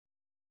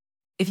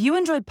If you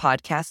enjoyed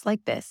podcasts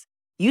like this,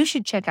 you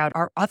should check out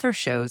our other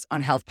shows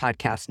on Health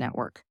Podcast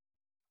Network.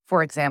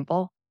 For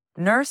example,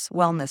 Nurse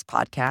Wellness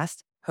Podcast,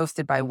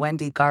 hosted by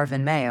Wendy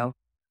Garvin Mayo,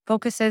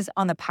 focuses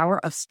on the power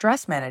of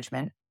stress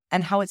management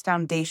and how it's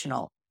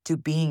foundational to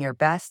being your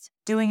best,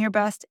 doing your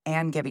best,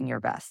 and giving your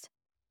best.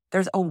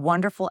 There's a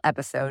wonderful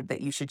episode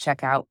that you should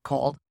check out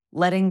called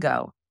Letting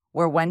Go,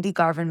 where Wendy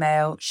Garvin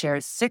Mayo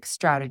shares 6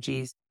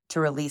 strategies to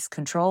release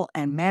control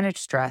and manage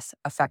stress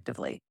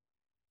effectively.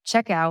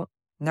 Check out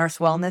Nurse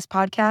Wellness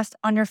Podcast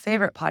on your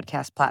favorite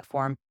podcast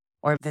platform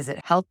or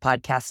visit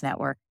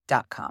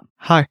healthpodcastnetwork.com.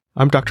 Hi,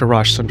 I'm Dr.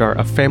 Raj Sundar,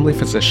 a family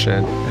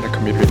physician and a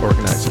community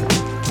organizer.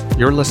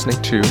 You're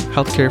listening to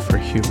Healthcare for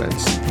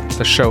Humans,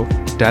 the show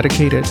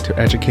dedicated to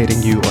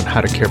educating you on how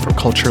to care for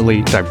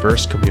culturally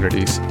diverse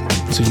communities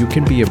so you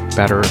can be a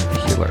better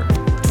healer.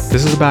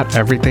 This is about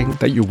everything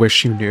that you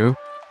wish you knew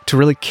to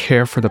really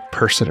care for the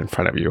person in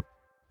front of you,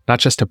 not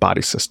just a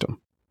body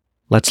system.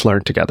 Let's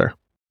learn together.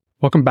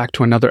 Welcome back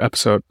to another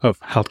episode of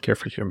Healthcare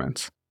for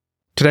Humans.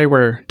 Today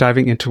we're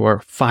diving into our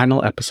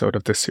final episode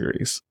of this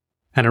series.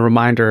 And a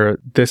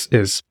reminder, this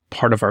is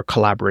part of our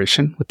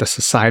collaboration with the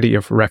Society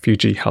of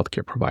Refugee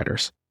Healthcare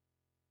Providers.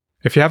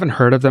 If you haven't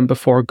heard of them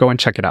before, go and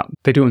check it out.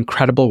 They do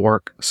incredible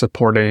work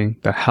supporting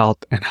the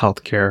health and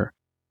healthcare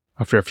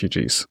of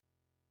refugees.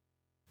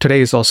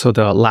 Today is also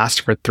the last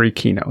of our 3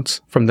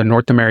 keynotes from the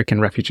North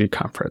American Refugee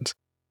Conference.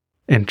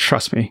 And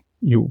trust me,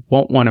 you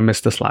won't want to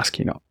miss this last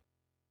keynote.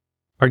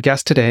 Our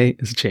guest today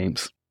is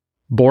James.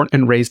 Born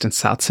and raised in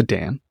South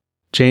Sudan,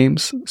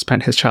 James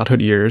spent his childhood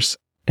years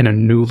in a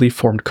newly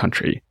formed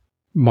country,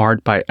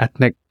 marred by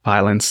ethnic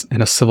violence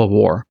and a civil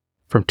war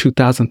from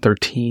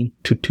 2013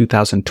 to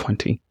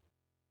 2020.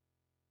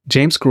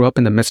 James grew up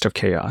in the midst of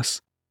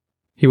chaos.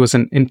 He was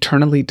an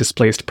internally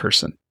displaced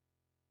person.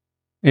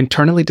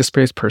 Internally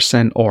displaced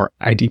person, or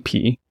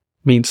IDP,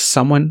 means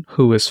someone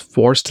who is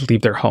forced to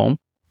leave their home,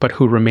 but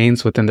who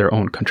remains within their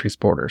own country's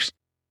borders.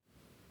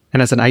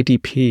 And as an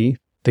IDP,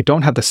 they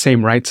don't have the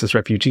same rights as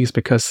refugees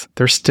because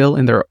they're still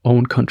in their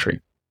own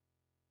country.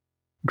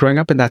 Growing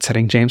up in that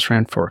setting, James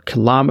ran for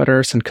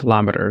kilometers and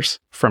kilometers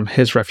from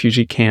his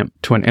refugee camp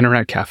to an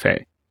internet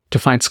cafe to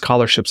find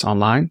scholarships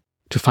online,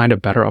 to find a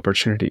better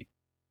opportunity.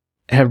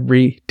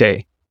 Every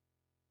day.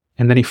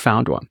 And then he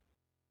found one.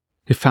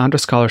 He found a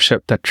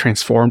scholarship that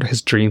transformed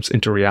his dreams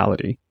into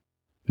reality.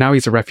 Now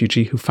he's a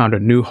refugee who found a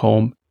new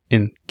home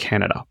in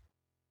Canada.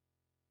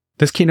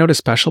 This keynote is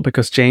special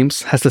because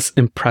James has this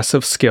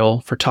impressive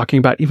skill for talking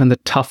about even the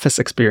toughest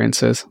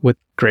experiences with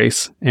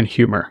grace and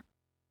humor.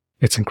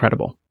 It's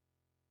incredible.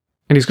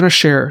 And he's going to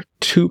share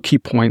 2 key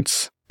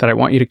points that I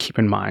want you to keep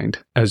in mind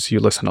as you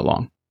listen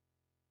along.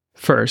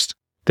 First,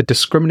 the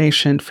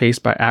discrimination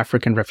faced by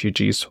African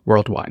refugees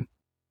worldwide.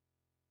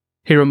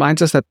 He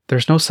reminds us that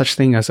there's no such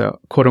thing as a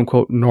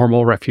quote-unquote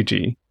normal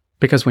refugee,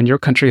 because when your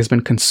country has been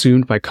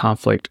consumed by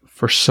conflict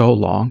for so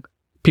long,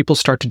 people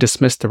start to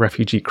dismiss the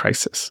refugee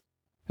crisis,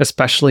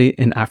 especially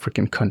in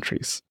African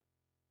countries.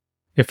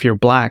 If you're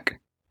Black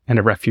and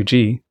a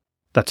refugee,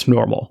 that's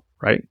normal,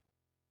 right?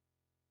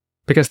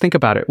 Because think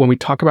about it, when we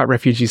talk about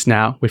refugees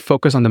now, we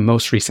focus on the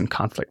most recent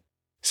conflict.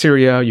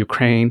 Syria,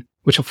 Ukraine,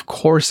 which of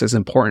course is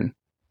important,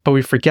 but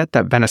we forget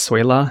that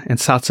Venezuela and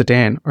South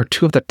Sudan are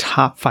 2 of the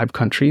top 5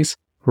 countries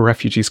where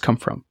refugees come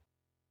from.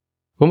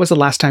 When was the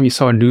last time you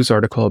saw a news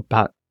article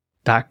about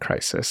that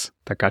crisis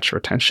that got your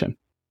attention?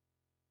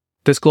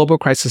 This global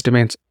crisis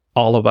demands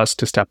all of us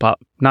to step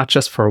up, not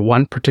just for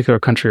one particular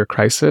country or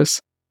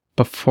crisis,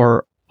 but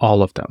for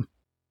all of them.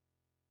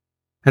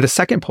 And the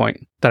second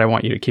point that I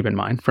want you to keep in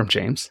mind from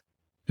James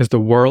is the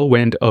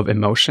whirlwind of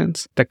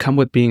emotions that come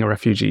with being a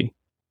refugee,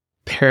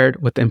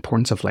 paired with the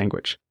importance of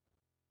language.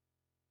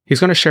 He's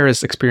going to share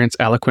his experience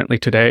eloquently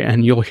today,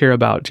 and you'll hear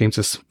about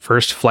James's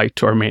first flight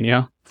to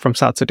Armenia from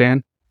South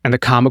Sudan and the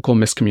comical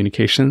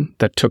miscommunication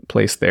that took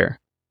place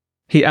there.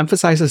 He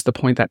emphasizes the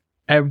point that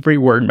every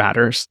word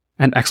matters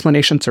and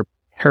explanations are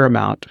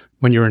paramount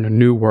when you're in a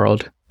new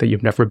world that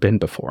you've never been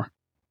before.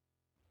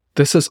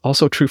 This is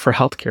also true for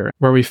healthcare,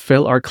 where we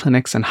fill our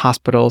clinics and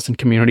hospitals and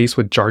communities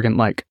with jargon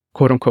like,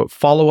 quote-unquote,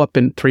 follow up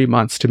in 3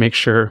 months to make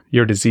sure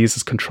your disease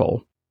is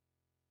controlled.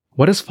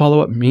 What does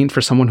follow-up mean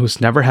for someone who's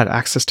never had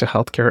access to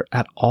healthcare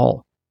at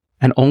all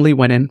and only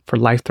went in for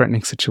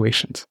life-threatening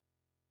situations?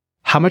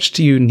 How much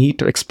do you need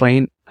to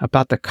explain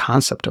about the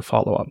concept of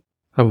follow-up,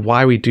 of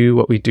why we do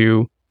what we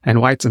do,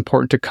 and why it's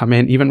important to come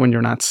in even when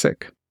you're not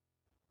sick?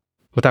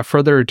 Without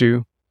further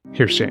ado,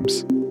 here's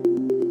James.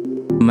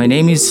 My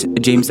name is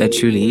James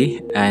Achuli,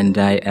 and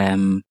I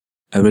am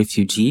a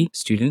refugee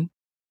student.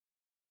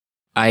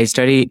 I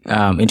study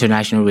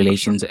international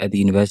relations at the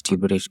University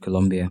of British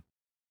Columbia.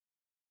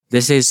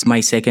 This is my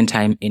second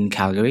time in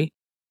Calgary.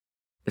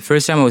 The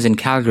first time I was in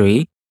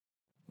Calgary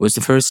was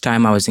the first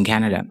time I was in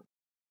Canada.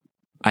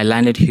 I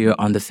landed here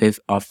on the 5th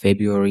of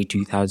February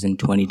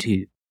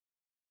 2022.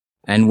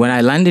 And when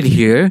I landed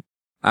here,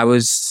 I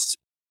was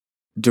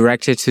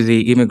directed to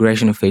the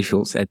immigration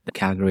officials at the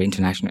Calgary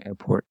International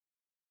Airport.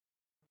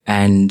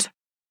 And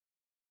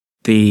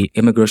the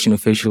immigration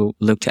official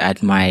looked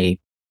at my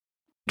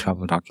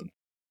travel document.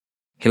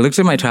 He looks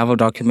at my travel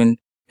document,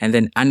 and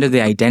then under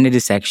the identity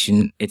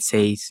section, it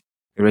says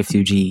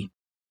refugee.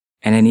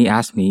 And then he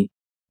asked me,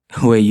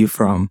 where are you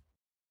from?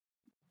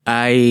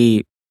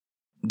 I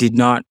did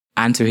not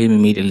answer him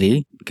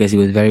immediately because he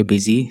was very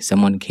busy.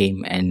 Someone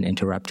came and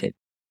interrupted.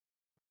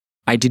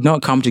 I did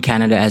not come to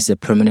Canada as a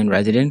permanent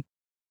resident.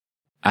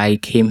 I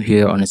came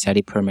here on a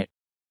study permit.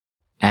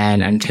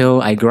 And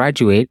until I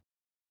graduate,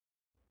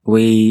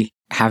 we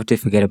have to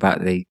forget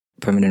about the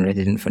permanent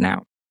resident for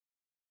now.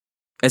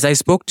 As I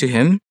spoke to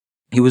him,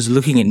 he was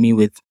looking at me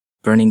with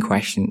burning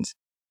questions.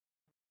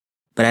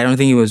 But I don't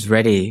think he was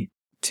ready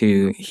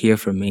to hear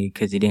from me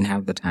because he didn't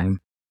have the time.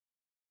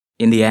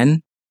 In the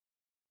end,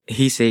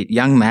 he said,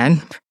 young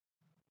man,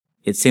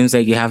 it seems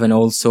like you have an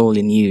old soul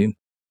in you.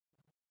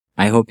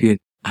 I hope you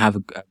have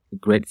a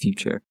great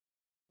future.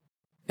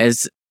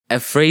 As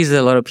a phrase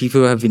that a lot of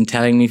people have been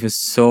telling me for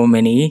so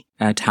many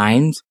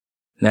times,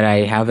 that I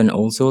have an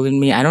old soul in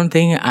me. I don't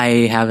think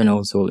I have an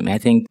old soul in me. I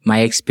think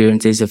my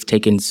experiences have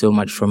taken so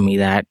much from me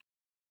that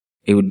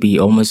it would be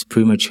almost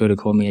premature to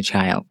call me a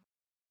child.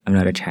 I'm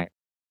not a child.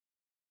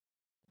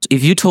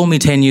 If you told me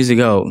 10 years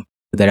ago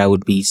that I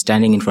would be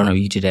standing in front of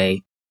you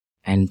today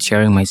and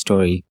sharing my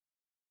story,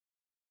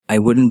 I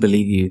wouldn't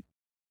believe you.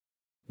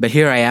 But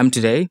here I am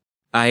today.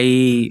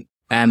 I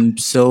am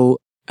so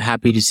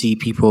happy to see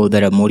people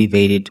that are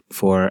motivated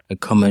for a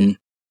common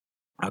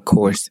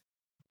course.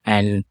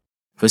 And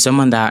for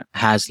someone that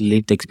has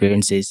lived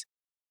experiences,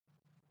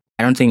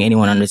 I don't think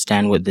anyone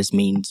understands what this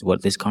means,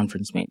 what this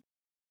conference means.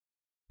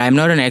 I'm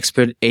not an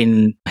expert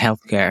in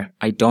healthcare.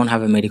 I don't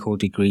have a medical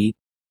degree.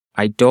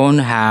 I don't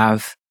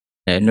have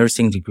a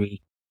nursing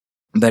degree.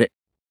 But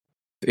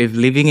if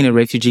living in a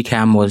refugee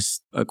camp was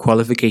a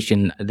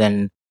qualification,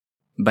 then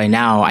by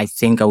now I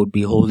think I would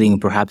be holding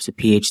perhaps a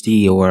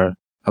PhD or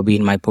I'll be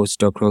in my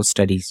postdoctoral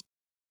studies.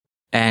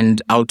 And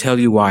I'll tell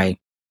you why.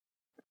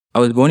 I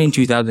was born in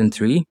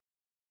 2003.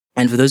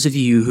 And for those of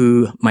you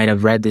who might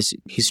have read this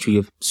history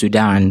of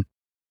Sudan,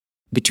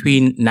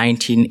 between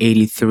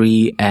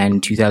 1983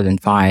 and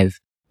 2005,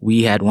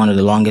 we had one of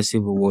the longest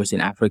civil wars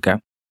in Africa.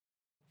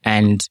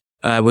 And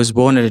I was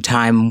born at a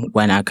time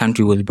when our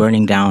country was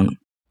burning down.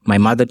 My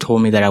mother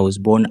told me that I was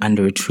born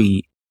under a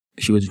tree.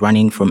 She was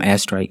running from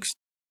airstrikes.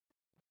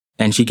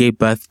 And she gave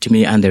birth to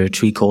me under a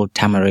tree called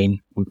tamarind.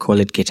 We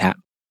call it Kita.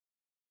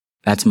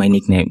 That's my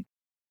nickname.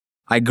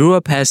 I grew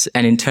up as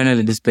an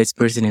internally displaced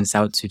person in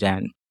South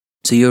Sudan.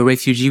 So you're a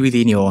refugee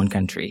within your own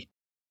country.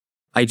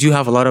 I do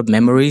have a lot of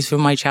memories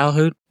from my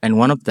childhood, and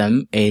one of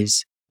them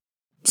is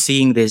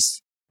seeing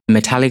this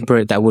metallic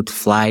bird that would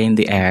fly in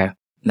the air.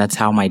 That's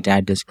how my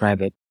dad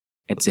described it.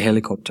 It's a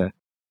helicopter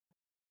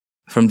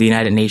from the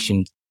United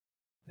Nations.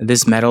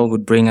 This metal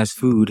would bring us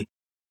food,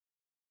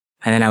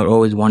 and then I would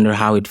always wonder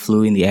how it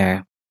flew in the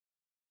air.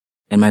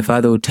 And my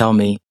father would tell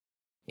me,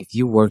 if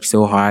you work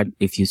so hard,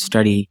 if you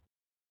study,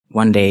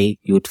 one day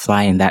you would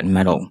fly in that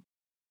metal.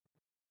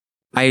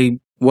 I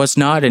was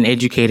not an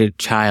educated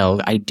child.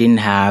 I didn't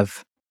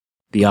have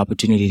the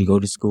opportunity to go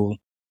to school.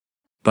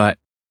 But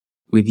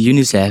with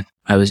UNICEF,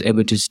 I was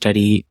able to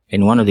study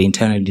in one of the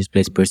internally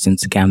displaced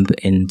persons camp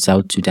in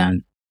South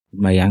Sudan at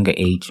my younger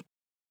age.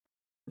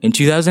 In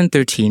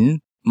 2013,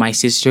 my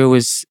sister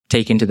was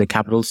taken to the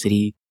capital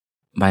city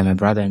by my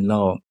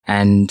brother-in-law,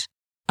 and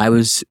I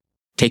was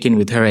taken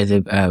with her as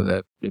a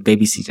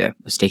babysitter.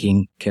 I was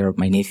taking care of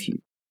my nephew.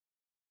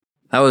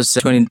 That was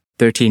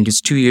 2013,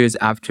 just 2 years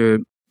after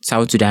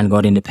South Sudan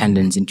got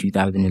independence in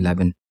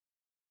 2011.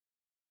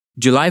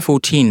 July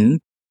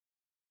 14,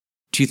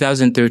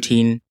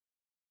 2013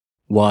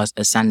 was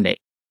a Sunday.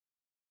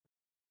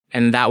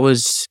 And that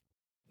was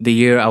the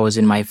year I was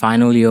in my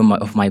final year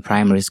of my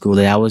primary school,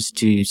 that I was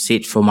to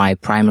sit for my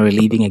primary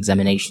leaving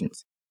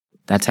examinations.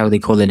 That's how they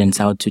call it in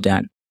South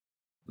Sudan.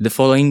 The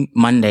following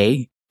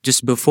Monday,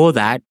 just before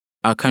that,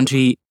 our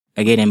country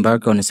again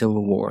embarked on a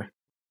civil war.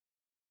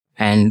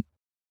 And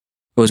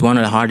it was one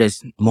of the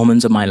hardest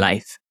moments of my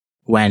life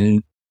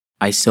when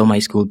I saw my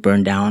school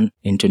burn down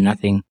into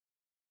nothing.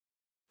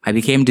 I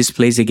became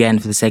displaced again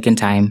for the second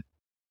time,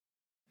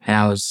 and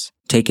I was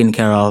taken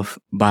care of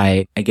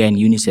by, again,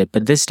 UNICEF,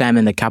 but this time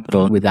in the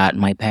capital without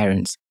my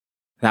parents.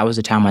 That was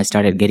the time I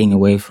started getting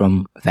away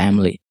from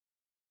family.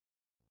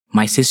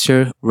 My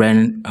sister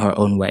ran her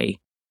own way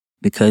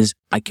because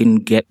I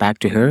couldn't get back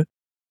to her.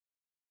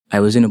 I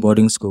was in a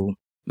boarding school.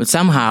 But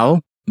somehow,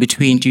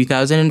 between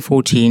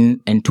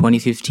 2014 and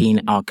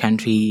 2015, our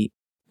country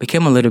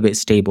became a little bit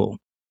stable.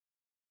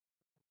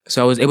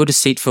 So I was able to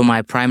sit for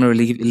my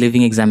primary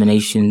living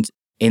examinations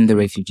in the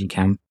refugee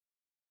camp.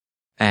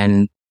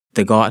 And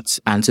the gods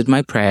answered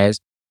my prayers,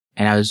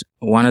 and I was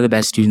one of the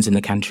best students in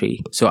the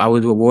country. So I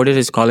was awarded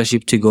a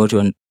scholarship to go to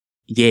an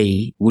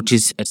Yei, which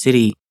is a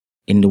city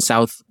in the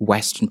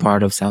southwestern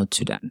part of South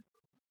Sudan.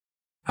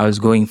 I was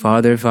going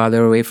farther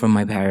away from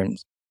my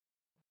parents.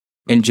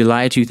 In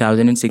July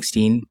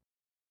 2016,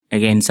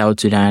 again, South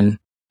Sudan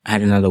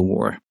had another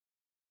war.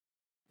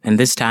 And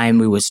this time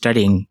we were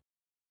studying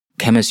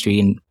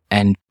chemistry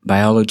and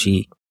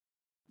biology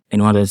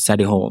in one of the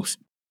study halls.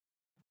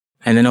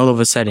 And then all of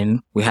a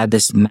sudden, we had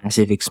this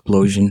massive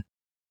explosion.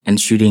 and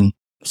shooting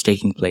was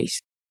taking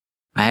place.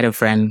 I had a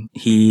friend,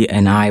 he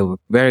and I were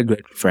very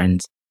good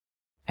friends,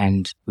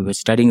 and we were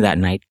studying that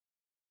night.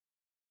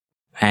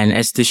 And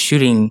as the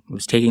shooting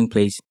was taking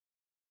place,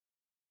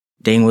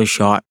 Deng was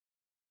shot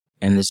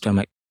in the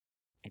stomach.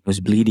 It was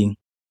bleeding.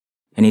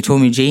 And he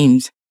told me,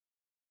 James,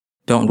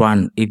 don't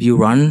run. If you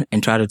run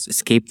and try to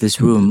escape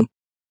this room,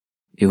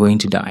 you're going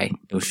to die.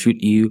 They'll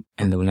shoot you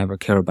and they'll never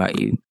care about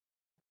you.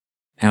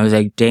 And I was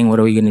like, dang, what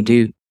are we going to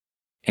do?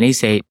 And he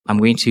said, I'm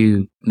going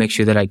to make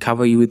sure that I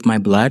cover you with my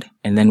blood,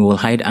 and then we'll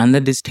hide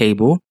under this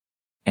table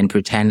and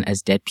pretend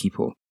as dead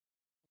people.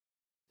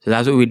 So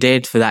that's what we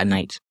did for that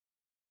night.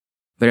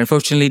 But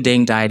unfortunately,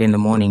 Deng died in the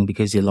morning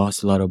because he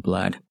lost a lot of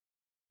blood.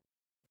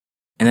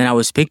 And then I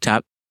was picked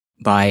up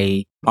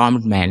by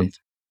armed men,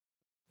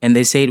 and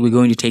they said, we're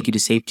going to take you to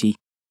safety.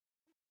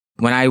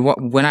 When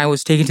I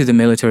was taken to the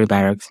military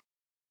barracks,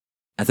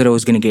 I thought I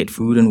was going to get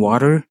food and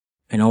water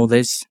and all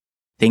this,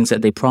 things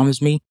that they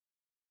promised me.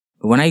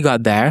 But when I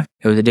got there,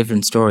 it was a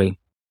different story.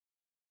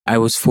 I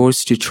was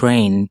forced to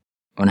train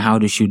on how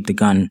to shoot the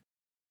gun.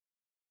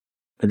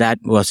 But that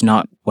was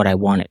not what I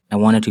wanted. I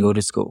wanted to go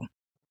to school.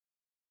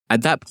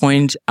 At that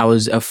point, I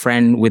was a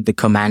friend with the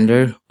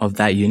commander of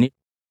that unit,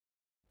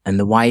 and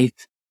the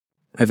wife,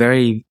 a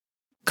very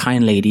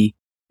kind lady.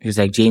 She was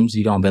like, James,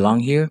 you don't belong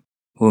here.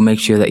 We'll make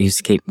sure that you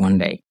escape one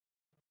day.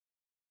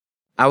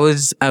 I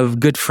was a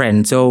good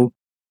friend. So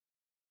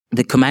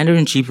the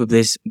commander-in-chief of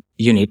this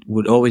unit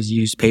would always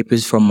use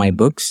papers from my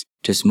books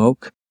to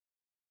smoke.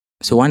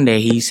 So one day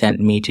he sent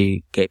me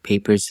to get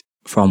papers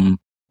from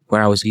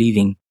where I was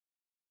leaving.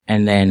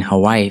 And then her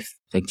wife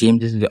was like, James,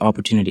 this is the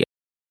opportunity.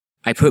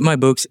 I put my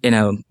books in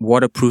a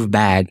waterproof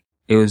bag.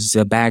 It was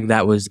a bag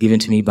that was given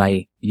to me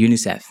by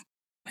UNICEF.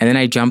 And then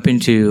I jump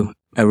into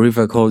a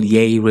river called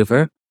Ye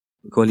River.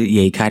 We call it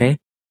Ye Kare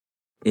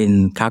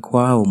in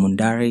Kakwa or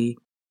Mundari.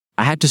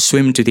 I had to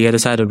swim to the other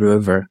side of the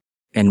river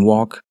and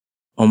walk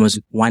almost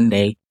one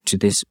day to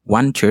this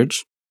one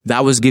church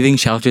that was giving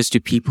shelters to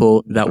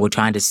people that were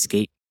trying to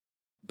escape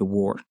the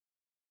war.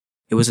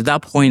 It was at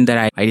that point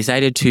that I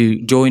decided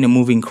to join a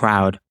moving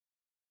crowd,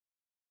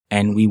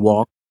 and we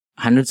walked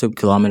hundreds of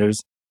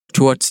kilometers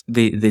towards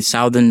the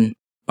southern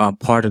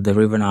part of the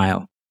River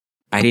Nile.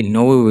 I didn't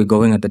know where we were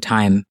going at the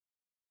time.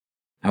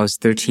 I was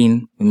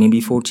 13,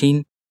 maybe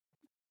 14.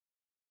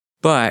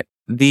 But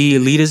the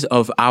leaders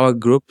of our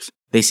groups,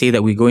 they say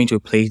that we're going to a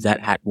place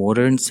that had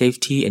water and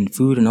safety and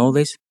food and all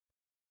this.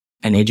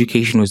 And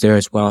education was there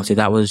as well. So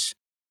that was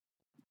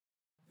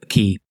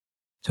key.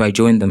 So I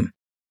joined them.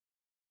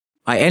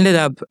 I ended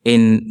up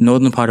in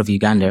northern part of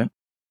Uganda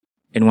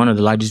in one of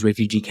the largest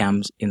refugee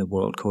camps in the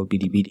world called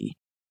Bidibidi,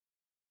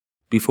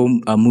 before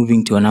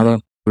moving to another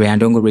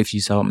Ryandongo refugee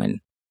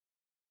settlement.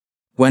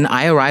 When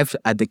I arrived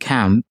at the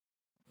camp,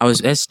 I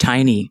was as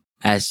tiny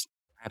as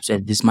perhaps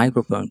at this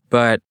microphone,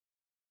 but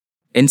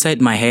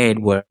inside my head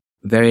were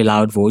very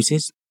loud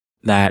voices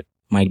that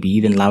might be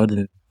even louder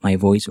than my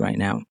voice right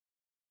now.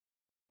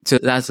 So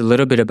that's a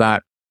little bit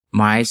about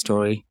my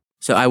story.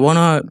 So I want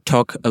to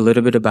talk a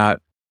little bit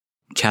about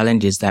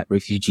challenges that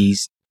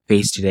refugees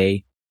face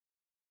today.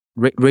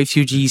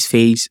 Refugees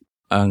face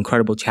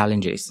incredible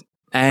challenges,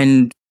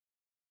 and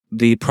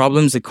the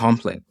problems are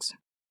complex.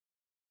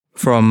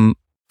 From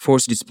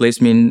forced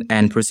displacement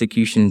and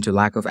persecution to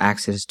lack of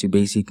access to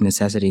basic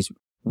necessities,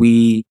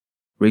 we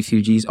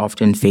refugees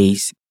often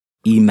face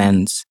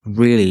immense,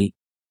 really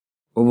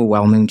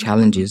overwhelming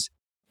challenges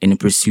in the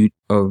pursuit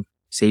of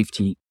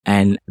safety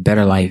and a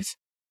better life.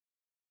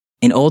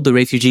 In all the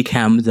refugee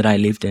camps that I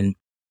lived in,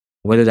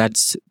 whether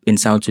that's in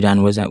South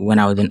Sudan was when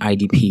I was an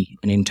IDP,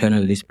 an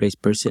internally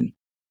displaced person,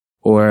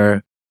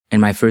 or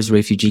in my first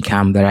refugee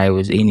camp that I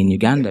was in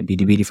Uganda,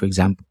 Bidibidi, for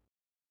example,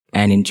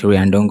 and in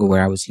Chiriandongo,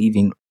 where I was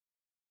living.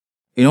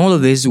 In all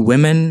of this,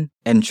 women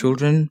and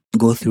children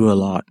go through a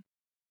lot.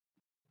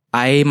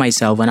 I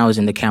myself, when I was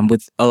in the camp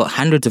with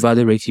hundreds of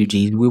other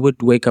refugees, we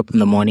would wake up in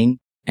the morning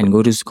and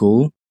go to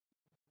school,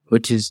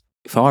 which is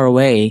far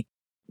away.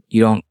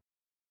 You don't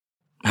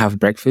have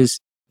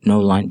breakfast, no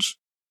lunch,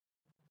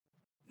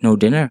 no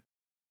dinner.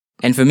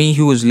 And for me,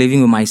 who was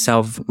living with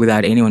myself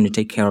without anyone to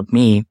take care of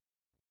me,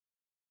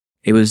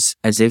 it was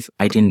as if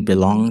I didn't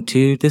belong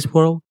to this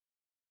world.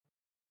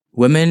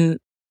 Women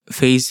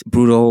face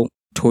brutal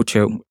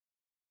torture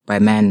by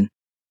men,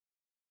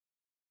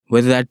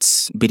 whether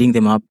that's beating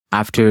them up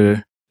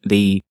after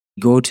they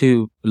go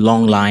to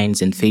long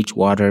lines and fetch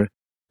water,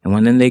 and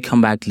when then they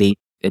come back late,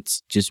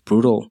 it's just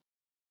brutal.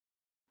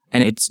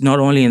 And it's not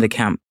only in the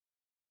camp.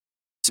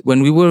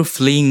 When we were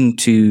fleeing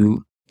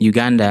to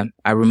Uganda,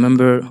 I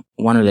remember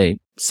one of the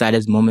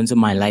saddest moments of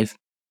my life.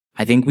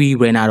 I think we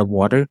ran out of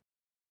water,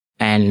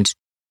 and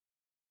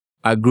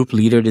our group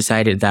leader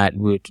decided that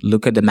we'd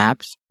look at the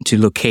maps to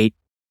locate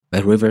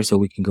a river so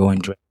we can go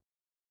and drink.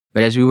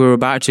 But as we were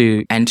about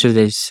to enter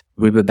this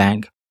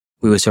riverbank,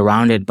 we were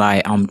surrounded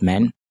by armed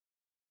men,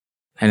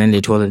 and then they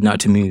told us not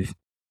to move.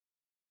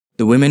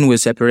 The women were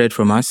separated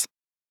from us,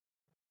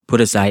 put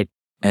aside,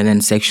 and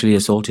then sexually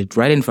assaulted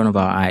right in front of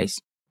our eyes.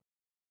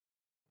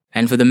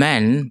 And for the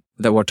men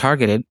that were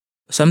targeted,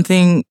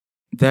 something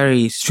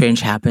very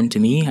strange happened to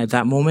me at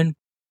that moment.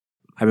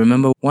 I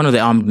remember one of the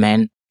armed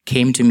men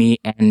came to me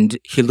and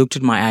he looked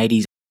at my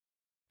IDs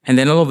and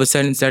then all of a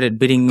sudden started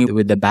beating me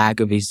with the back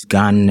of his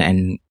gun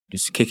and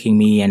just kicking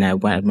me. And I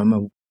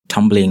remember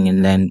tumbling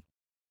and then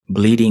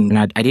bleeding.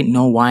 And I didn't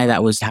know why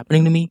that was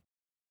happening to me.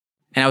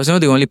 And I was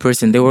not the only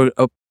person. There were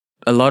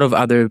a lot of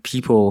other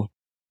people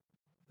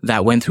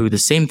that went through the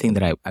same thing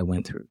that I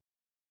went through.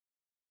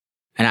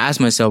 And I asked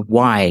myself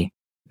why.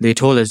 They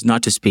told us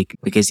not to speak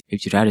because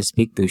if you try to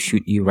speak, they'll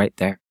shoot you right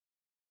there.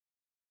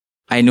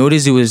 I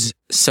noticed it was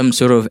some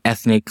sort of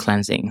ethnic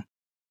cleansing.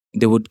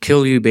 They would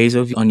kill you based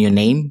on your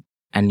name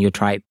and your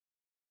tribe.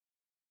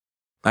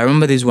 I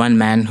remember this one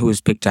man who was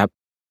picked up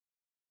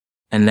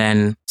and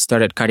then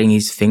started cutting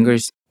his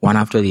fingers one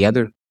after the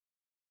other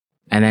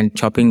and then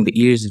chopping the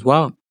ears as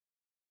well.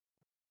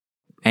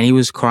 And he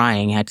was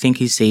crying. I think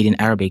he said in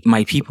Arabic,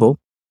 "My people,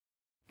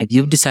 if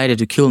you've decided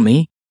to kill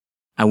me,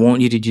 I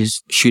want you to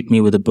just shoot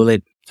me with a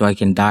bullet so I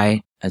can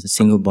die as a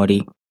single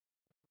body."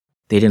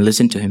 They didn't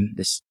listen to him.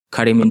 They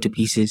cut him into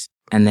pieces.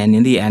 And then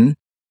in the end,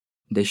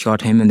 they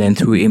shot him and then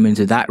threw him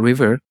into that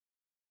river,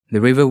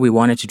 the river we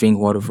wanted to drink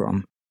water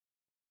from.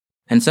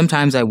 And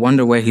sometimes I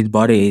wonder where his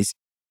body is.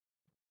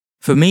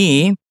 For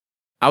me,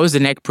 I was the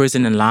next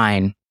person in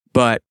line,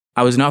 but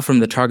I was not from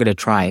the targeted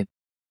tribe.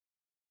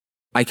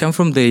 I come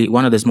from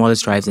one of the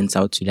smallest tribes in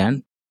South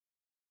Sudan,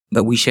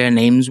 but we share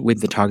names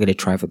with the targeted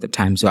tribe at the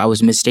time. So I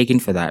was mistaken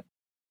for that.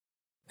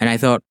 And I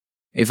thought,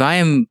 if I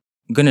am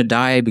going to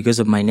die because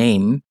of my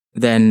name,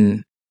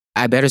 then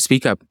I better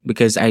speak up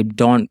because I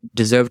don't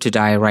deserve to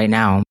die right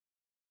now.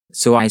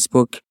 So I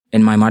spoke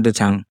in my mother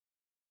tongue,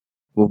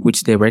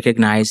 which they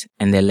recognized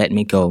and they let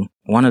me go.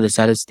 One of the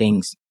saddest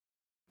things,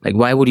 like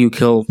why would you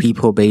kill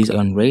people based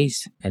on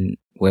race and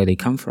where they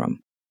come from?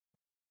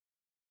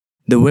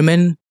 The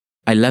women,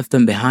 I left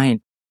them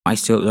behind. I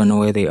still don't know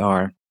where they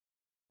are.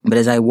 But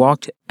as I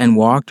walked and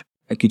walked,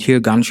 I could hear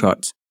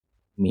gunshots.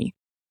 Me.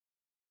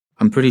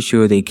 I'm pretty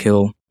sure they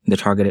kill the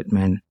targeted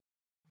men.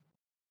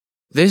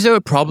 These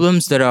are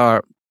problems that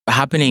are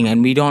happening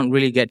and we don't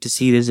really get to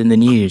see this in the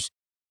news.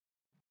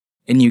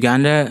 In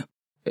Uganda,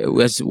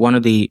 as one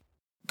of the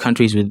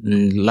countries with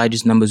the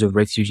largest numbers of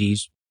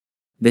refugees,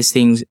 these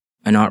things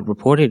are not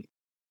reported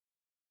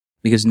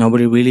because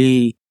nobody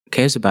really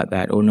cares about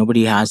that or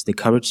nobody has the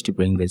courage to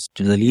bring this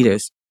to the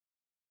leaders.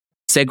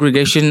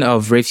 Segregation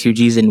of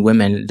refugees and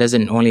women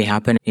doesn't only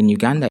happen in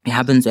Uganda, it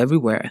happens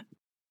everywhere.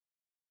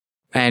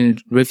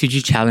 And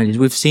refugee challenges,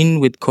 we've seen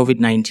with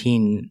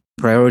COVID-19,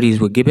 priorities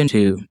were given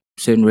to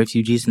certain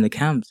refugees in the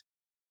camps.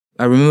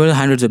 I remember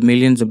hundreds of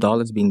millions of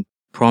dollars being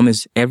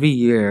promised every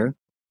year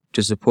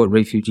to support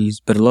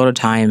refugees, but a lot of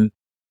time,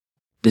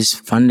 this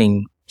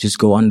funding just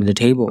go under the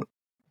table.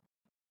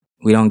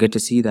 We don't get to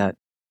see that.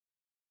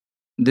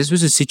 This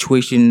was a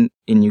situation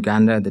in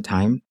Uganda at the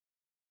time.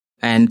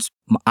 And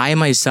I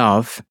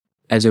myself,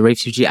 as a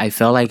refugee, I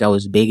felt like I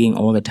was begging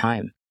all the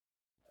time.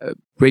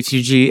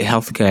 Refugee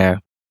healthcare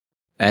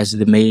as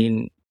the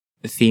main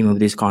theme of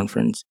this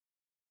conference,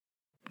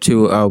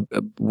 to a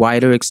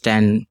wider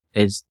extent,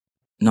 is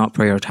not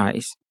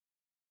prioritized.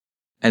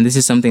 And this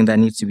is something that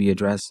needs to be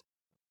addressed.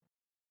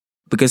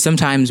 Because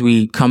sometimes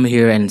we come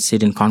here and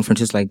sit in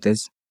conferences like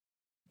this.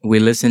 We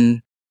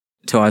listen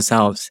to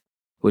ourselves.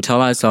 We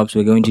tell ourselves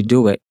we're going to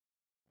do it.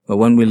 But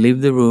when we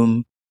leave the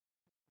room,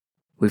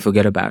 we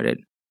forget about it.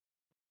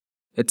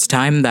 It's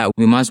time that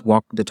we must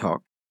walk the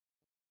talk.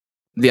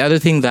 The other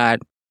thing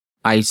that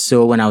I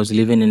saw when I was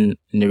living in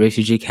the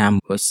refugee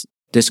camp was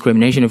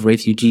discrimination of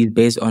refugees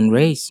based on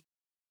race.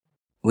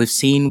 We've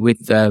seen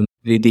with the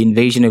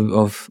invasion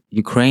of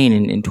Ukraine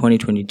in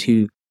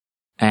 2022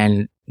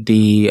 and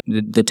the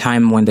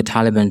time when the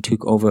Taliban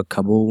took over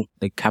Kabul,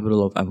 the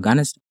capital of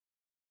Afghanistan.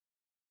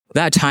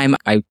 That time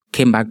I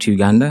came back to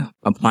Uganda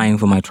applying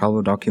for my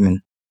travel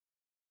document,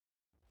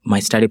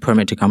 my study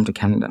permit to come to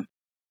Canada.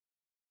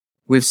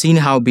 We've seen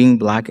how being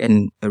black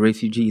and a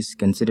refugee is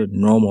considered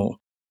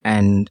normal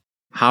and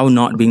how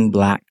not being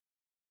black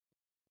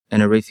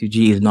and a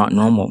refugee is not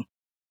normal.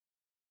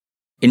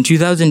 In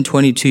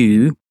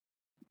 2022,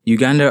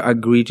 Uganda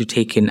agreed to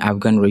take in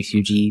Afghan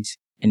refugees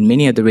and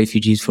many other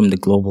refugees from the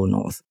global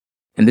north.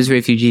 And these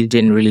refugees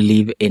didn't really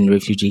live in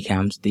refugee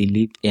camps. They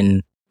lived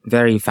in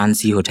very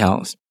fancy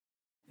hotels.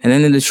 And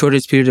then in the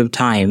shortest period of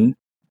time,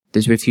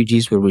 these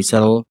refugees were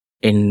resettled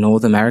in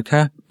North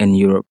America and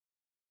Europe.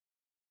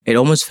 It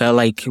almost felt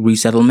like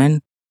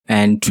resettlement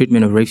and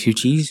treatment of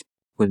refugees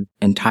was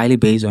entirely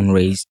based on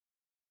race.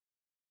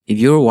 If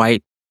you're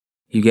white,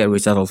 you get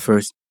resettled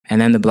first. And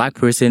then the black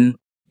person,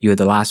 you're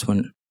the last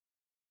one.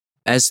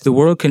 As the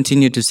world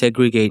continued to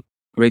segregate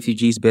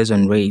refugees based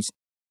on race,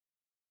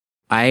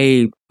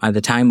 I, at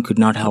the time, could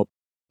not help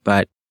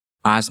but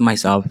ask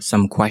myself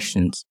some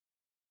questions.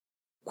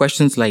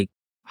 Questions like,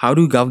 how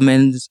do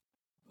governments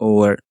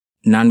or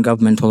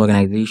non-governmental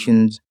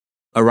organizations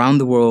around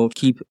the world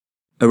keep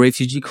a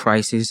refugee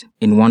crisis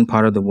in one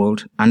part of the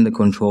world under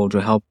control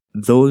to help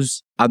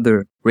those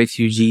other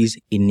refugees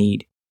in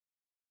need?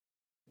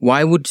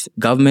 Why would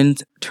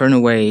governments turn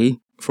away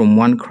from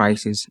one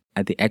crisis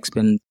at the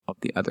expense of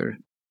the other?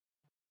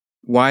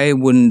 Why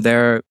wouldn't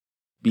there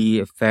be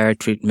a fair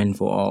treatment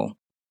for all?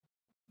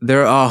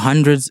 There are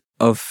hundreds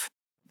of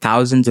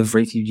thousands of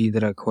refugees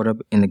that are caught up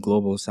in the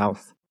global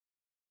south.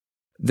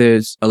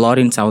 There's a lot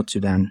in South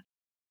Sudan.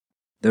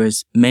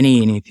 There's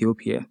many in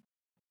Ethiopia,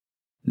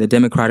 the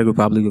Democratic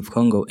Republic of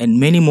Congo, and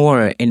many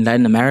more in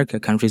Latin America,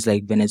 countries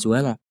like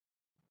Venezuela.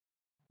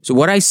 So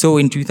what I saw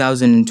in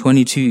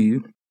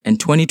 2022 and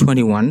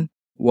 2021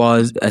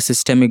 was a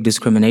systemic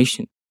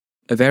discrimination,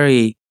 a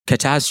very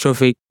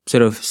catastrophic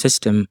sort of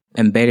system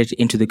embedded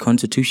into the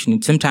Constitution.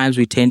 And sometimes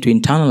we tend to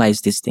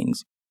internalize these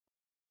things.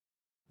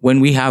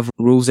 When we have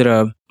rules that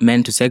are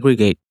meant to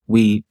segregate,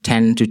 we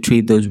tend to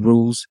treat those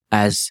rules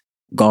as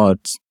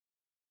gods.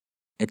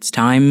 It's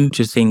time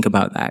to think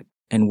about that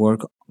and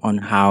work on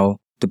how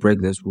to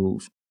break those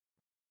rules.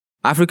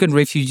 African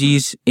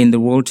refugees in the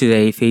world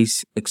today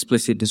face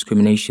explicit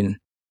discrimination.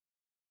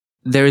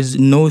 There is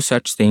no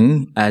such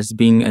thing as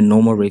being a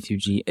normal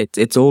refugee.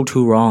 It's all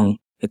too wrong.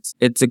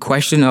 It's a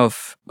question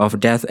of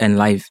death and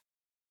life.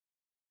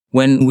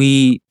 When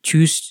we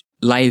choose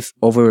life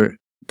over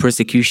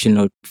persecution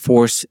or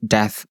forced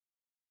death,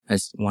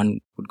 as one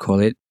would call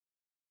it,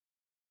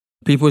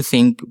 people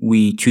think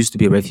we choose to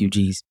be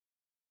refugees.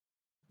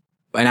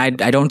 And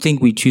I don't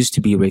think we choose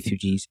to be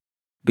refugees.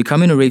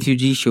 Becoming a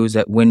refugee shows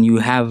that when you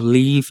have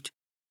lived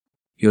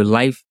your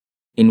life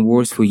in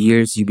wars for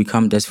years, you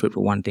become desperate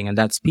for one thing, and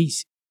that's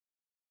peace.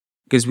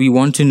 Because we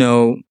want to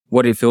know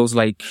what it feels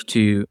like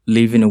to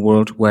live in a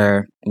world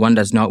where one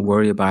does not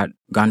worry about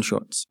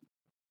gunshots.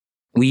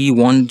 We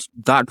want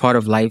that part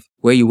of life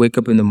where you wake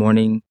up in the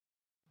morning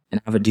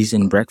and have a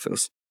decent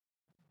breakfast.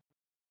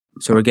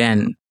 So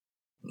again,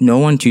 no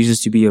one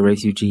chooses to be a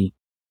refugee,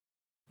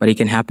 but it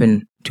can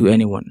happen to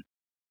anyone.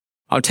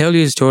 I'll tell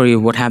you a story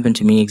of what happened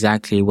to me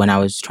exactly when I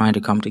was trying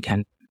to come to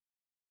Canada.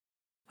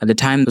 At the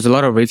time, there was a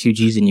lot of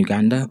refugees in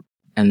Uganda,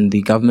 and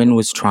the government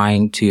was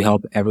trying to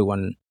help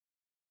everyone.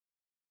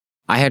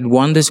 I had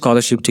won the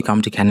scholarship to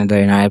come to Canada,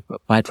 and I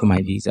applied for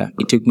my visa.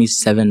 It took me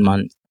 7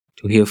 months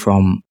to hear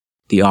from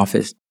the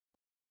office.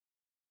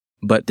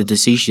 But the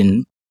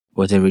decision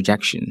was a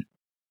rejection.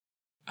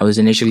 I was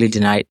initially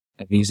denied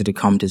a visa to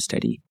come to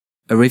study.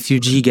 A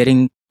refugee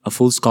getting a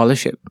full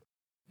scholarship.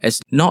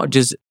 It's not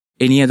just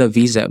any other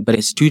visa, but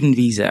a student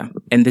visa.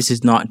 And this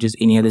is not just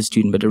any other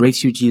student, but a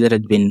refugee that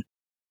had been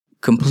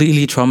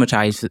completely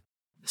traumatized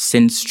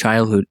since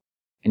childhood.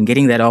 And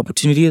getting that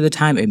opportunity at the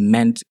time, it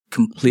meant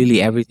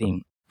completely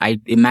everything. I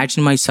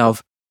imagined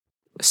myself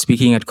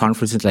speaking at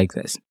conferences like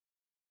this.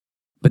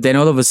 But then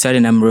all of a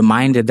sudden, I'm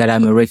reminded that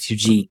I'm a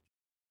refugee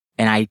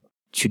and I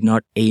should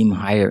not aim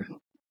higher.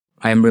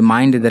 I am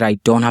reminded that I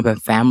don't have a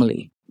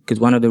family, because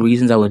one of the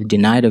reasons I was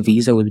denied a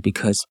visa was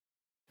because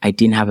I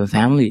didn't have a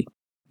family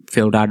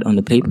filled out on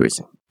the papers.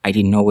 I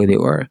didn't know where they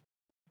were.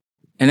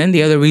 And then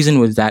the other reason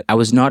was that I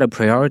was not a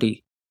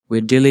priority.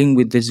 We're dealing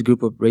with this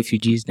group of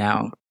refugees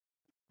now.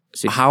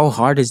 So how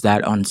hard is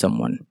that on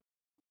someone?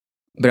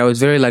 But I was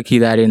very lucky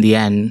that in the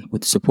end,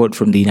 with support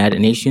from the United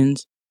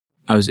Nations,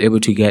 I was able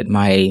to get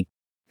my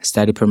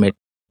study permit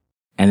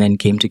and then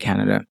came to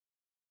Canada.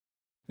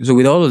 So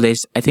with all of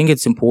this, I think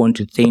it's important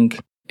to think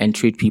and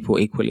treat people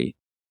equally.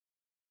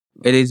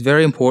 It is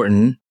very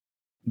important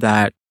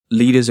that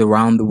leaders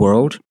around the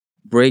world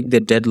break the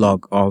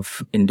deadlock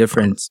of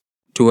indifference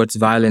towards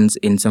violence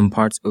in some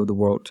parts of the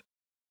world.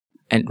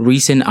 And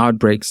recent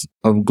outbreaks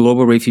of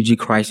global refugee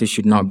crisis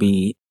should not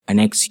be an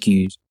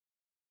excuse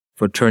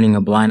for turning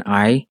a blind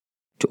eye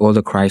to all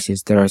the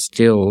crises that are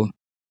still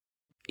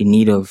in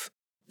need of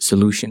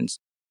solutions.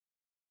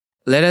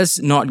 Let us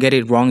not get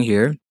it wrong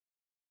here.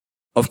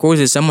 Of course,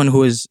 as someone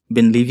who has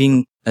been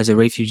living as a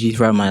refugee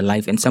throughout my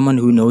life and someone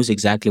who knows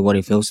exactly what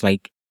it feels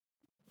like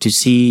to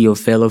see your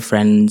fellow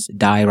friends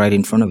die right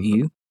in front of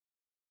you,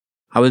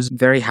 I was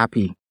very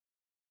happy.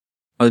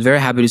 I was very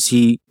happy to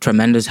see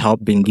tremendous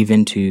help being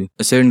given to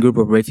a certain group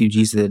of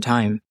refugees at the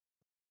time.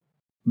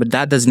 But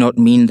that does not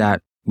mean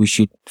that we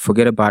should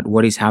forget about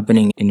what is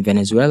happening in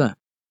Venezuela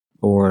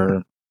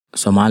or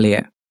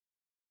Somalia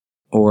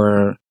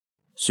or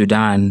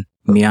Sudan,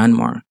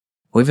 Myanmar,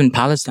 or even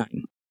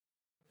Palestine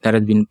that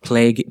have been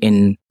plagued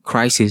in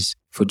crisis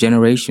for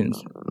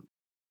generations.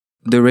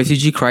 The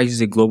refugee crisis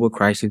is a global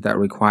crisis that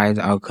requires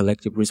our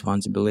collective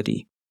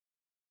responsibility.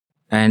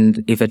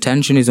 And if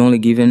attention is only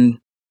given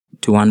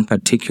to one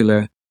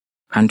particular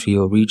country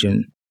or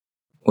region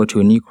or to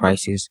a new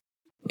crisis,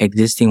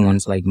 existing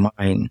ones like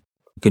mine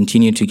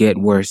continue to get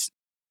worse.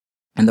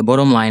 And the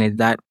bottom line is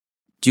that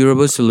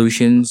durable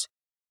solutions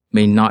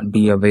may not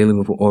be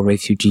available for all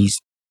refugees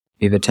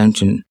if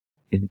attention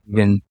is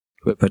given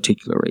to a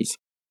particular race.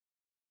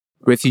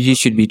 Refugees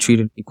should be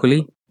treated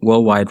equally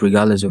worldwide,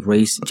 regardless of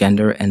race,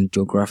 gender, and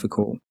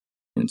geographical.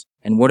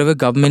 And whatever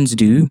governments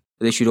do,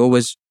 they should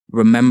always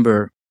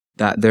remember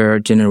that their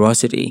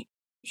generosity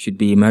should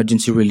be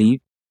emergency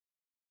relief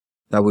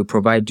that will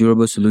provide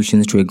durable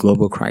solutions to a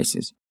global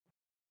crisis.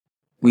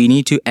 We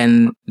need to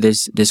end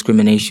this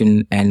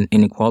discrimination and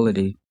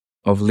inequality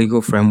of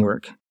legal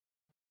framework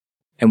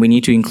And we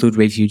need to include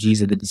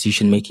refugees at the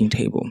decision-making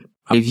table.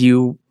 If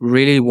you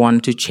really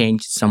want to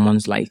change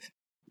someone's life,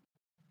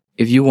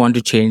 if you want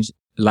to change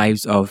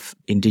lives of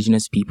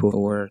indigenous people,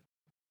 or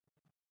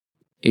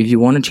if you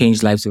want to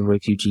change lives of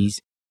refugees,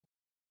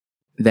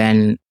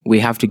 then we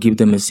have to give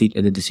them a seat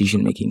at the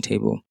decision-making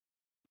table.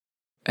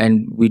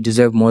 And we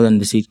deserve more than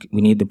the seat.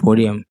 We need the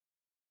podium.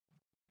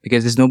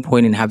 Because there's no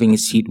point in having a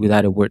seat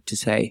without a word to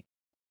say.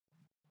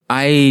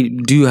 I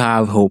do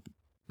have hope,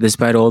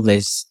 despite all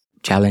these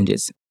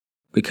challenges,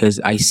 because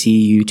I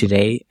see you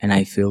today and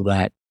I feel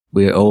that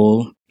we're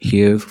all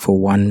here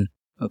for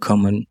a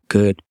common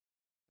good.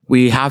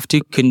 We have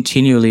to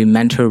continually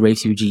mentor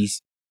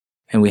refugees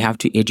and we have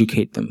to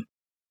educate them.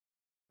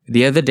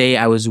 The other day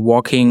I was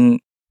walking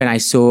and I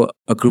saw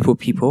a group of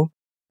people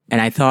and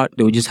I thought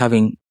they were just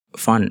having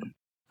fun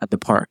at the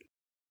park.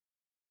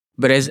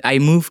 But as I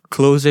moved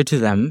closer to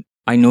them,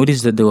 I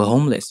noticed that they were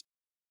homeless.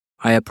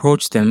 I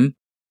approached them.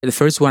 The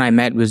first one I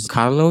met was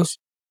Carlos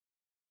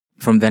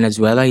from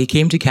Venezuela. He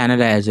came to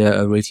Canada as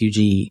a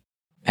refugee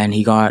and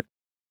he got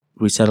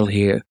resettled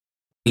here.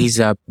 He's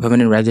a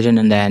permanent resident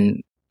and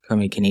then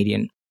become a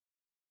Canadian.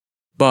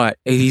 But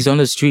he's on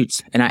the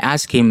streets and I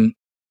asked him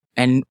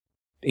and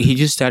he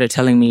just started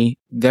telling me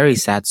very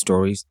sad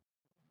stories.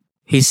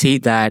 He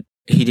said that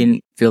he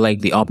didn't feel like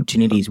the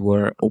opportunities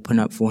were open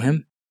up for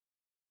him.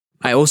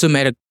 I also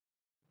met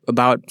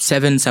about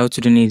 7 South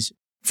Sudanese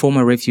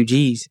former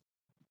refugees.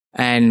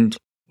 And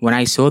when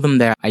I saw them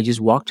there, I just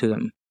walked to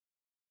them.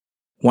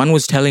 One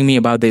was telling me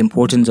about the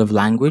importance of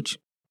language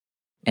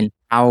and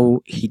how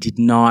he did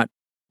not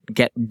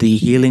get the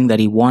healing that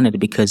he wanted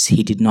because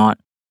he did not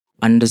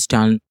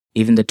understand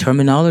even the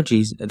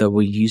terminologies that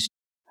were used.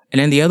 And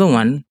then the other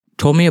one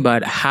told me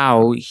about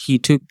how he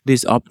took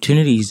these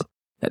opportunities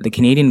that the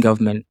Canadian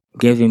government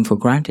gave him for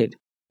granted.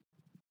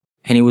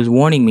 And he was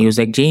warning me. He was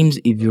like, James,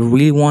 if you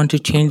really want to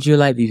change your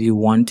life, if you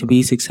want to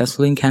be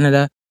successful in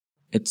Canada,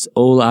 it's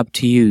all up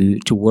to you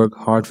to work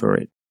hard for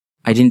it.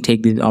 I didn't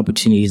take these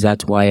opportunities.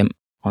 That's why I'm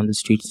on the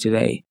streets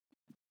today.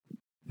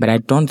 But I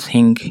don't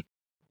think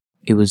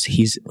it was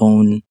his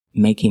own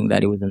making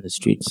that he was on the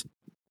streets.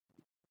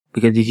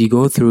 Because if you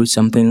go through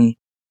something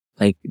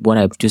like what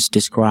I've just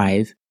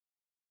described,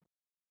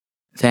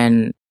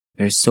 then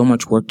there's so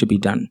much work to be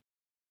done.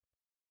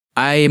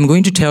 I am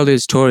going to tell the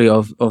story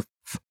of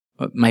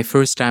my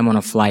first time on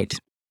a flight.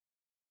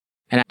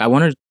 And I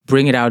want to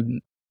bring it out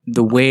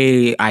the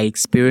way I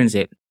experienced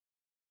it.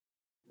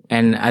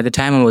 And at the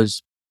time I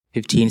was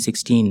 15,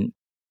 16.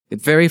 The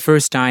very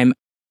first time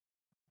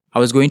I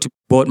was going to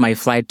board my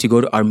flight to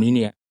go to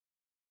Armenia.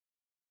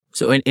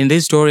 So in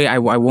this story, I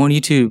want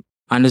you to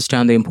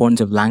understand the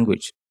importance of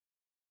language.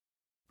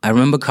 I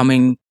remember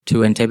coming to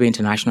Entebbe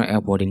International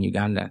Airport in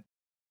Uganda.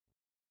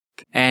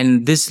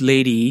 And this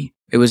lady,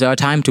 it was our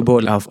time to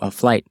board a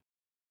flight.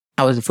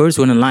 I was the first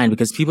one in line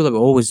because people have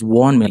always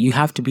warned me, you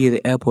have to be at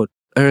the airport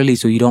early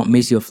so you don't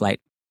miss your flight.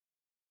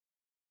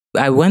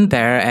 I went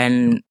there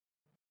and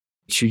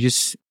she was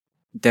just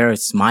there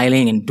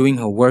smiling and doing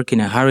her work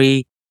in a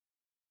hurry.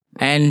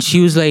 And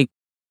she was like,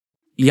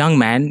 young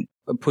man,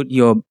 put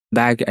your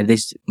bag at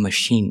this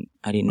machine.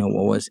 I didn't know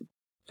what it was.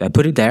 So I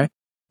put it there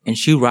and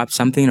she wrapped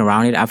something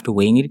around it after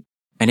weighing it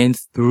and then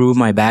threw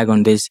my bag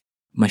on this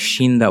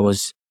machine that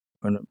was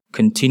on a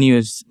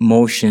continuous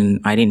motion.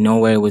 I didn't know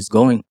where it was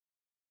going.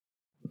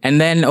 And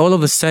then all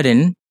of a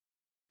sudden,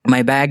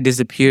 my bag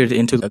disappeared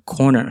into a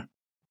corner.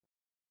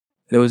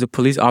 There was a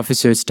police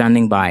officer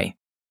standing by.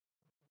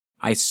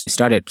 I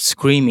started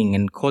screaming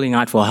and calling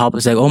out for help. I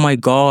was like, oh my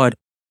God,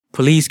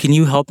 police, can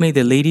you help me?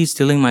 The lady's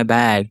stealing my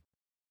bag.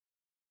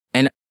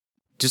 And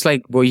just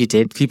like what you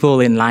did, people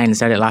in line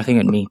started laughing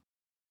at me.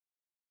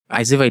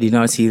 As if I did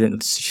not see them,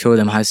 show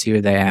them how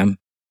serious I am.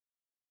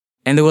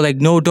 And they were like,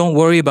 no, don't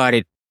worry about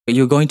it.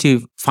 You're going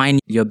to find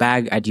your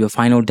bag at your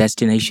final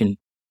destination.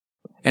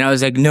 And I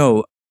was like,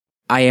 no,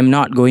 I am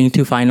not going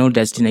to final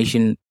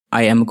destination.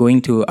 I am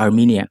going to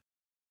Armenia.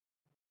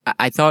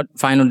 I thought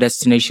final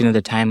destination at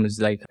the time was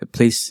like a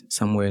place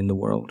somewhere in the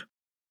world.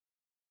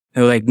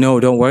 They were like, no,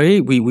 don't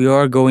worry. We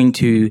are going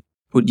to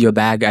put your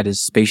bag at a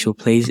spatial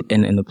place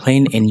in the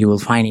plane and you will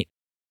find it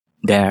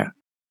there.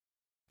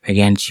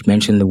 Again, she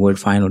mentioned the word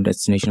final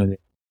destination.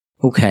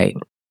 Okay.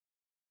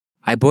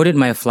 I boarded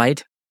my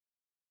flight.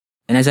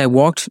 And as I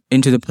walked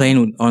into the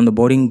plane on the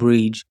boarding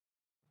bridge,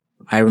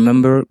 I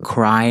remember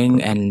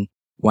crying and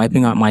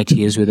wiping out my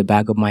tears with the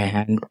back of my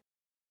hand.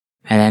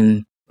 And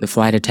then the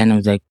flight attendant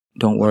was like,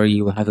 don't worry,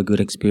 you will have a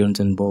good experience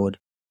on board.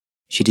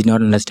 She did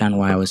not understand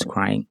why I was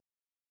crying.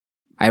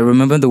 I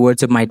remember the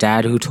words of my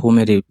dad who told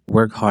me to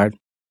work hard.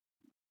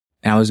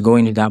 And I was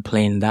going to that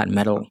plane, that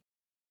medal.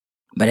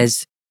 But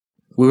as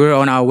we were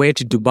on our way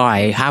to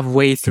Dubai,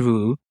 halfway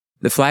through,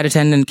 the flight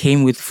attendant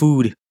came with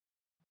food.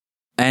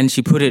 And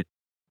she put it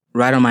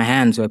right on my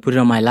hand, so I put it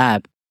on my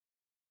lap.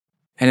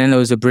 And then there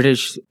was a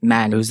British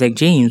man who was like,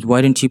 James,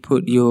 why don't you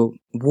put your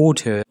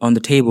water on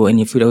the table and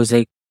your food? I was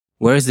like,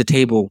 where's the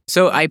table?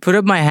 So I put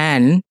up my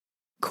hand,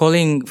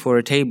 calling for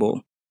a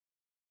table.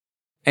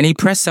 And he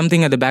pressed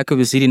something at the back of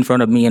the seat in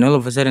front of me. And all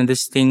of a sudden,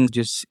 this thing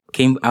just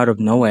came out of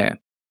nowhere.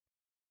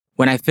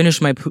 When I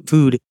finished my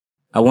food,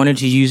 I wanted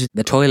to use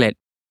the toilet.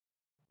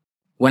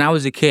 When I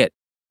was a kid,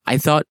 I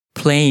thought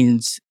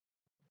planes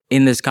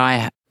in the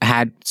sky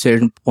had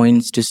certain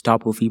points to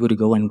stop for people to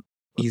go and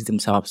use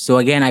themselves. So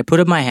again, I put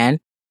up my hand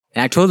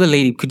and I told the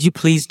lady, could you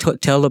please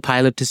tell the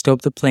pilot to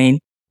stop the plane?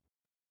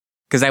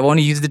 Because I want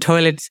to use the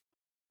toilet.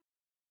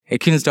 It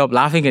couldn't stop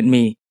laughing at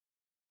me.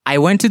 I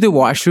went to the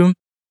washroom.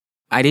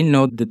 I didn't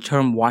know the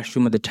term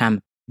washroom at the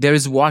time. There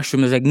is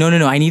washroom. I was like, no,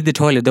 I need the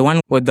toilet, the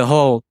one with the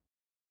hole.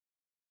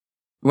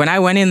 When I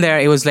went in there,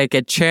 it was like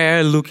a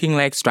chair looking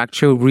like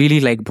structure, really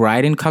like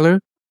bright in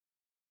color.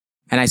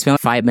 And I spent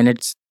 5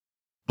 minutes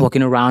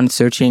walking around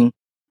searching.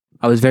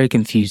 I was very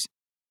confused.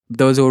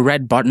 There was a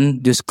red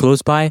button just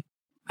close by.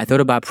 I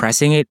thought about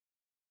pressing it.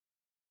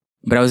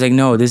 But I was like,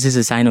 no, this is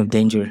a sign of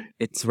danger.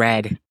 It's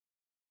red.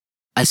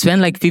 I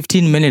spent like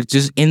 15 minutes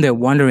just in there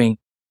wondering.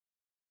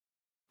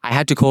 I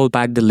had to call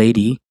back the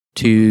lady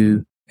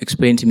to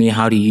explain to me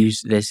how to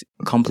use this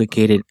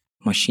complicated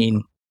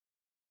machine.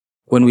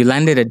 When we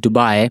landed at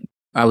Dubai,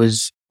 I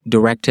was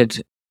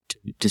directed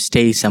to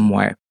stay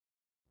somewhere.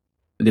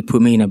 They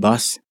put me in a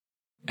bus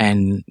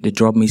and they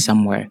dropped me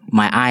somewhere.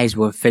 My eyes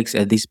were fixed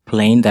at this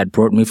plane that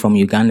brought me from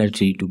Uganda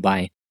to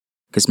Dubai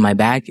because my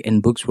bag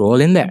and books were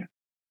all in there.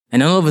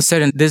 And all of a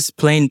sudden, this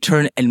plane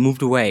turned and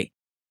moved away.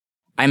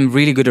 I'm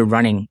really good at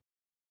running.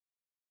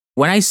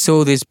 When I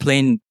saw this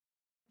plane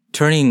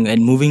turning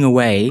and moving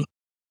away,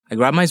 I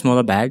grabbed my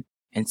smaller bag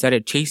and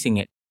started chasing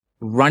it.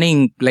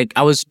 Running like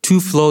I was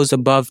 2 floors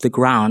above the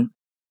ground.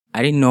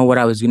 I didn't know what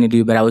I was going to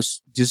do, but I was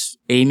just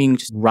aiming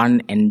to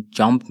run and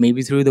jump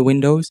maybe through the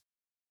windows.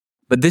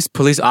 But this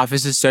police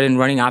officer started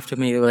running after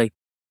me. They were like,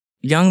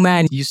 young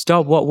man, you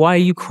stop. Why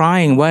are you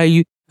crying?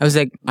 I was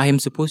like, I am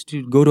supposed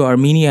to go to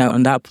Armenia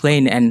on that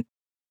plane and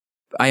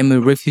I am a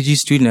refugee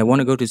student. I want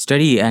to go to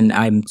study and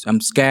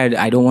I'm scared.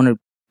 I don't want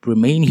to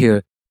remain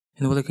here. And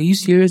they were like, are you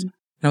serious? And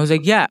I was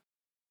like, yeah.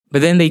 But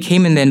then they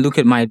came and then looked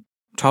at my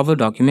travel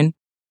document.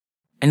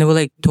 And they were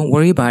like, don't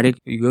worry about it.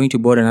 You're going to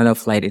board another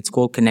flight. It's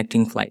called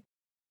connecting flight.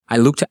 I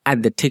looked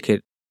at the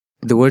ticket.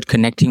 The word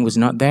connecting was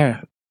not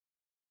there.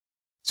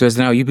 So it's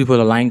now you people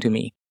are lying to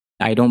me.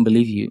 I don't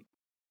believe you.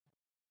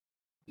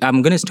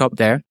 I'm going to stop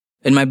there.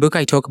 In my book,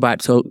 I talk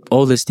about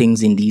all these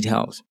things in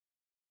details.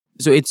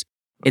 So it's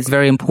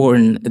very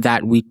important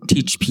that we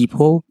teach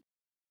people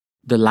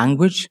the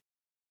language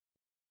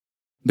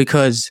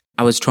because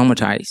I was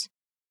traumatized.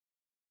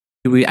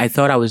 I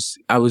thought I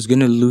was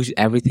going to lose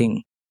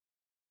everything.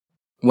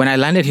 When I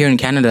landed here in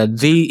Canada,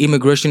 the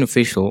immigration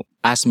official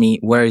asked me,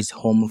 where is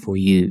home for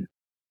you?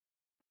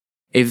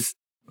 If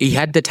he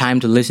had the time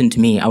to listen to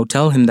me, I would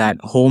tell him that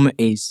home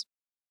is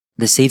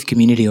the safe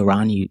community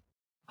around you.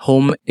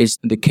 Home is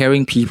the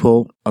caring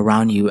people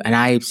around you.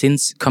 And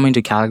since coming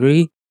to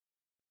Calgary,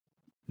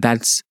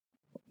 that's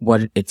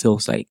what it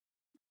feels like.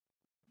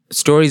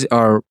 Stories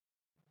are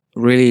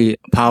really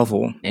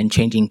powerful in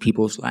changing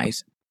people's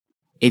lives.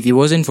 If it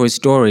wasn't for a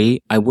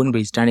story, I wouldn't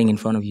be standing in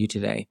front of you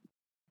today.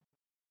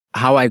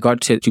 How I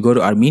got to go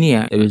to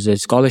Armenia, it was a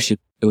scholarship.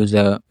 It was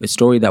a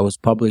story that was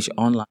published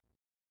online.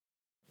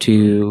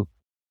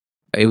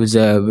 It was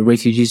a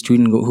refugee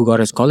student who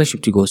got a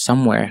scholarship to go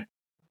somewhere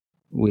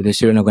with a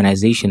certain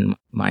organization,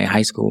 my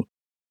high school.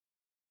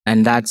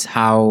 And that's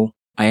how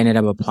I ended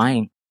up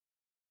applying.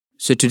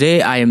 So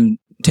today I am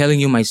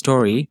telling you my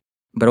story,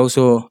 but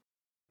also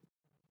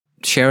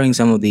sharing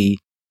some of the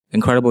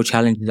incredible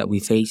challenges that we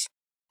face.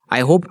 I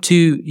hope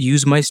to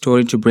use my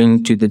story to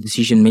bring to the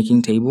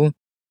decision-making table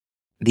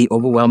the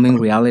overwhelming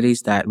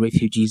realities that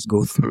refugees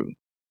go through.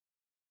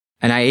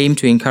 And I aim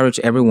to encourage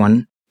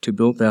everyone to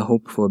build their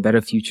hope for a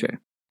better future,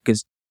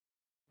 because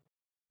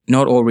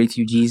not all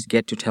refugees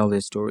get to tell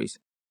their stories.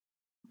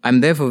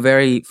 I'm therefore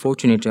very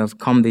fortunate to have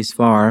come this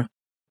far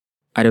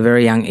at a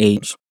very young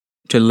age,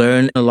 to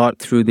learn a lot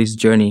through this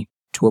journey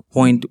to a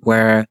point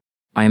where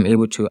I am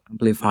able to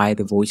amplify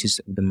the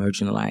voices of the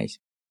marginalized.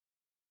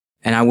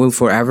 And I will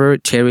forever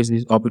cherish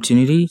these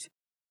opportunities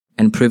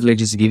and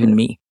privileges given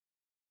me,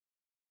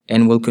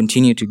 and will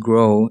continue to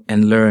grow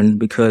and learn,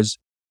 because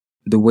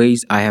the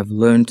ways I have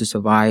learned to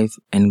survive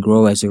and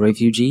grow as a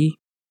refugee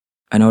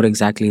are not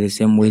exactly the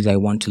same ways I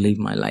want to live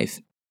my life.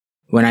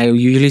 When I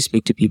usually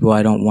speak to people,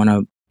 I don't want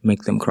to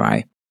make them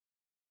cry.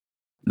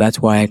 That's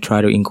why I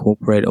try to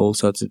incorporate all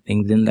sorts of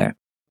things in there.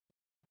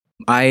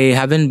 I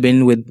haven't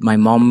been with my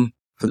mom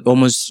for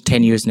almost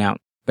 10 years now,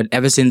 but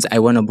ever since I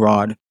went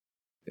abroad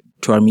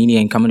to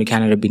Armenia and coming to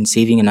Canada, I've been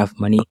saving enough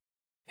money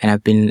and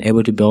I've been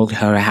able to build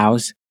her a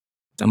house.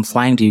 I'm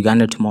flying to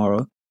Uganda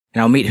tomorrow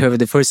and I'll meet her for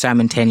the first time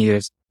in 10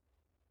 years.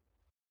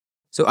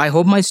 So I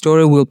hope my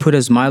story will put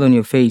a smile on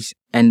your face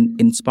and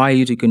inspire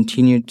you to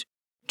continue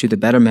to the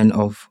betterment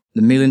of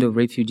the millions of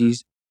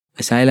refugees,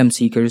 asylum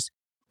seekers,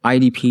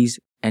 IDPs,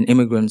 and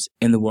immigrants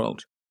in the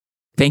world.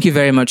 Thank you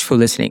very much for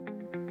listening.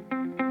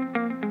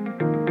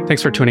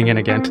 Thanks for tuning in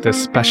again to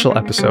this special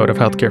episode of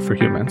Healthcare for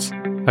Humans.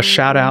 A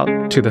shout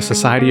out to the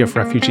Society of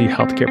Refugee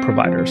Healthcare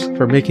Providers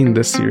for making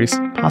this series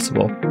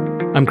possible.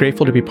 I'm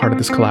grateful to be part of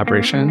this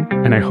collaboration,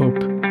 and I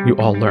hope you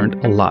all learned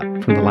a lot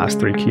from the last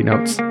 3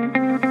 keynotes.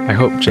 I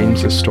hope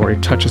James's story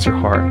touches your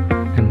heart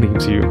and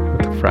leaves you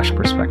with a fresh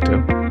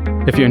perspective.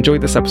 If you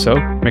enjoyed this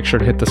episode, make sure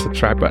to hit the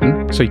subscribe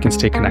button so you can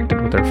stay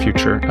connected with our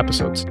future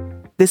episodes.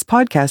 This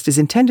podcast is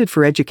intended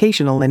for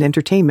educational and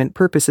entertainment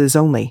purposes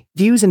only.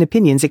 Views and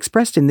opinions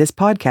expressed in this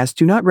podcast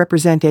do not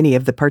represent any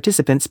of the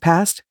participants'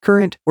 past,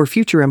 current, or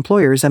future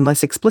employers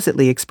unless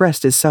explicitly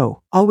expressed as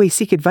so. Always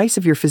seek advice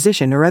of your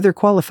physician or other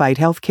qualified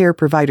healthcare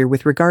provider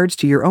with regards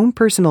to your own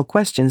personal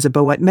questions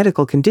about what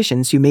medical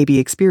conditions you may be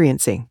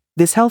experiencing.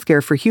 This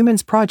Healthcare for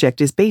Humans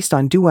project is based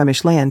on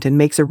Duwamish land and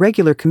makes a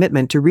regular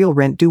commitment to real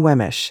rent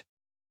Duwamish.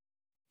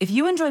 If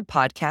you enjoyed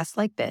podcasts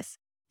like this,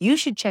 you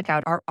should check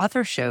out our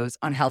other shows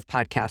on Health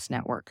Podcast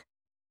Network.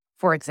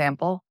 For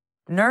example,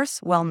 Nurse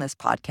Wellness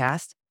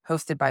Podcast,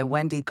 hosted by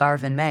Wendy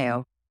Garvin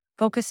Mayo,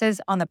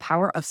 focuses on the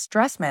power of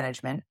stress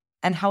management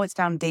and how it's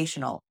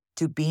foundational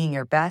to being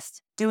your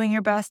best, doing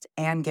your best,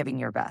 and giving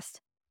your best.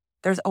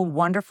 There's a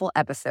wonderful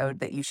episode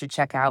that you should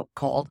check out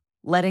called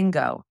Letting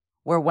Go,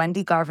 where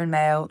Wendy Garvin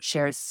Mayo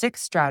shares 6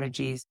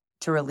 strategies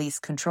to release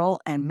control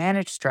and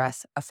manage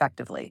stress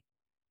effectively.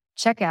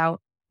 Check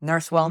out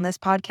Nurse Wellness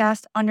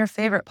Podcast on your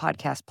favorite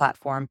podcast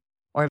platform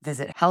or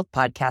visit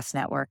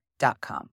healthpodcastnetwork.com.